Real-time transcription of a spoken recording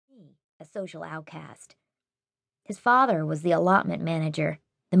a social outcast. His father was the allotment manager,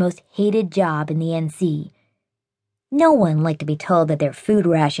 the most hated job in the NC. No one liked to be told that their food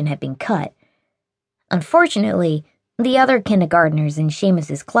ration had been cut. Unfortunately, the other kindergartners in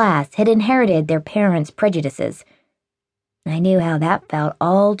Seamus's class had inherited their parents' prejudices. I knew how that felt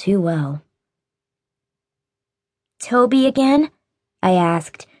all too well. "Toby again?" I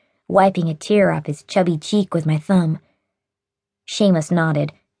asked, wiping a tear off his chubby cheek with my thumb. Seamus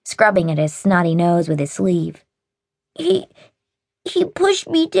nodded, scrubbing at his snotty nose with his sleeve. He pushed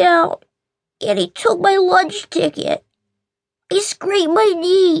me down, and he took my lunch ticket. He scraped my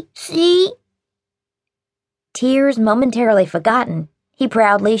knee, see?" Tears momentarily forgotten, he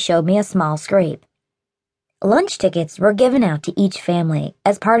proudly showed me a small scrape. Lunch tickets were given out to each family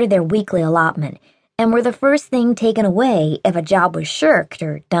as part of their weekly allotment and were the first thing taken away if a job was shirked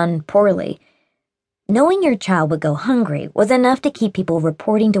or done poorly. Knowing your child would go hungry was enough to keep people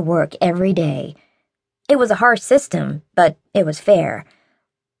reporting to work every day. It was a harsh system, but it was fair.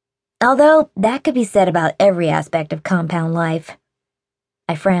 Although that could be said about every aspect of compound life.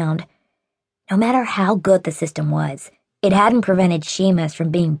 I frowned. No matter how good the system was, it hadn't prevented Seamus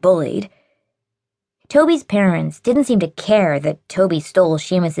from being bullied. Toby's parents didn't seem to care that Toby stole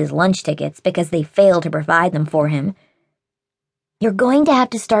Seamus's lunch tickets because they failed to provide them for him. "You're going to have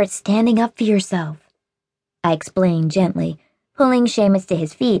to start standing up for yourself," I explained gently, pulling Seamus to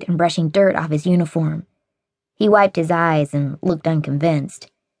his feet and brushing dirt off his uniform. He wiped his eyes and looked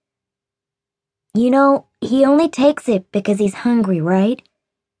unconvinced. "You know, he only takes it because he's hungry, right?"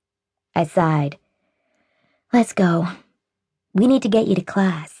 I sighed. "Let's go. We need to get you to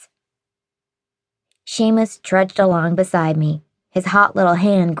class." Seamus trudged along beside me, his hot little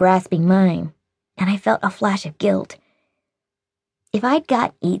hand grasping mine, and I felt a flash of guilt. If I'd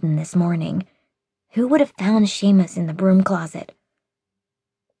got eaten this morning, who would have found Seamus in the broom closet?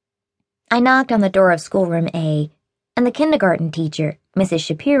 I knocked on the door of schoolroom A, and the kindergarten teacher, Mrs.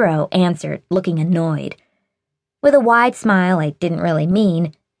 Shapiro, answered, looking annoyed. With a wide smile I didn't really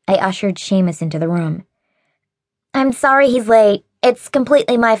mean, I ushered Seamus into the room. "I'm sorry he's late. It's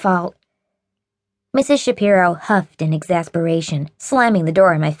completely my fault." Mrs. Shapiro huffed in exasperation, slamming the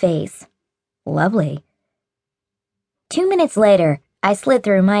door in my face. Lovely. 2 minutes later, I slid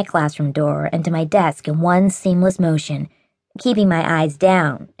through my classroom door and to my desk in one seamless motion, keeping my eyes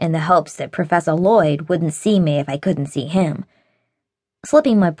down in the hopes that Professor Lloyd wouldn't see me if I couldn't see him.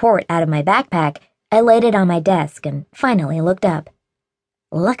 Slipping my port out of my backpack, I laid it on my desk and finally looked up.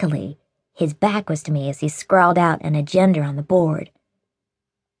 Luckily, his back was to me as he scrawled out an agenda on the board.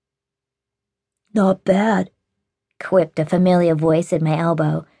 "Not bad," quipped a familiar voice at my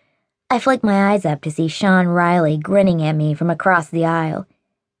elbow. I flicked my eyes up to see Sean Riley grinning at me from across the aisle.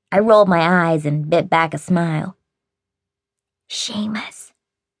 I rolled my eyes and bit back a smile. "Seamus,"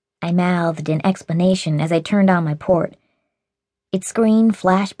 I mouthed in explanation as I turned on my port. Its screen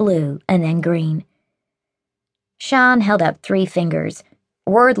flashed blue and then green. Sean held up 3 fingers,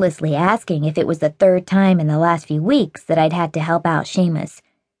 wordlessly asking if it was the 3rd time in the last few weeks that I'd had to help out Seamus.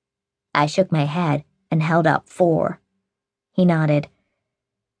 I shook my head and held up 4. He nodded.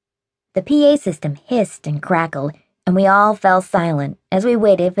 The PA system hissed and crackled, and we all fell silent as we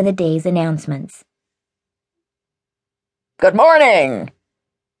waited for the day's announcements. "Good morning,"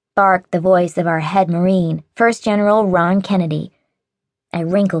 barked the voice of our head Marine, First General Ron Kennedy. I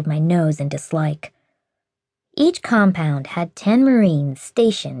wrinkled my nose in dislike. Each compound had 10 Marines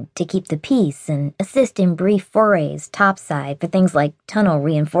stationed to keep the peace and assist in brief forays topside for things like tunnel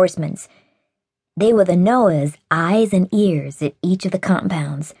reinforcements. They were the NOAA's eyes and ears at each of the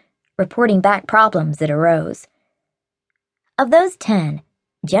compounds, reporting back problems that arose. Of those 10,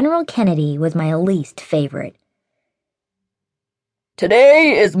 General Kennedy was my least favorite.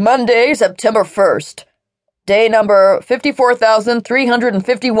 "Today is Monday, September 1st. Day number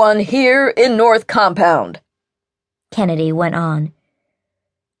 54,351 here in North Compound," Kennedy went on.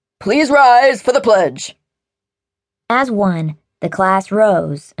 "Please rise for the pledge." As one, the class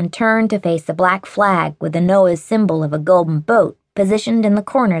rose and turned to face the black flag with the NOAA's symbol of a golden boat positioned in the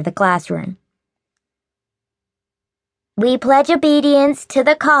corner of the classroom. "We pledge obedience to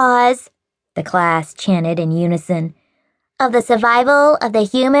the cause," the class chanted in unison, "of the survival of the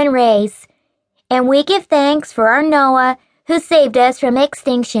human race, and we give thanks for our NOAA who saved us from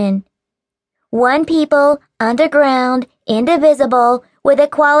extinction. One people, underground, indivisible, with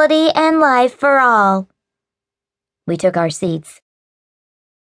equality and life for all." We took our seats.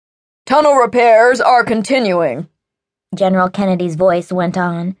 "Tunnel repairs are continuing," General Kennedy's voice went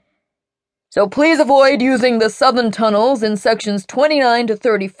on. "So please avoid using the southern tunnels in sections 29 to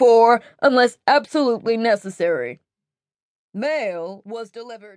 34 unless absolutely necessary. Mail was delivered."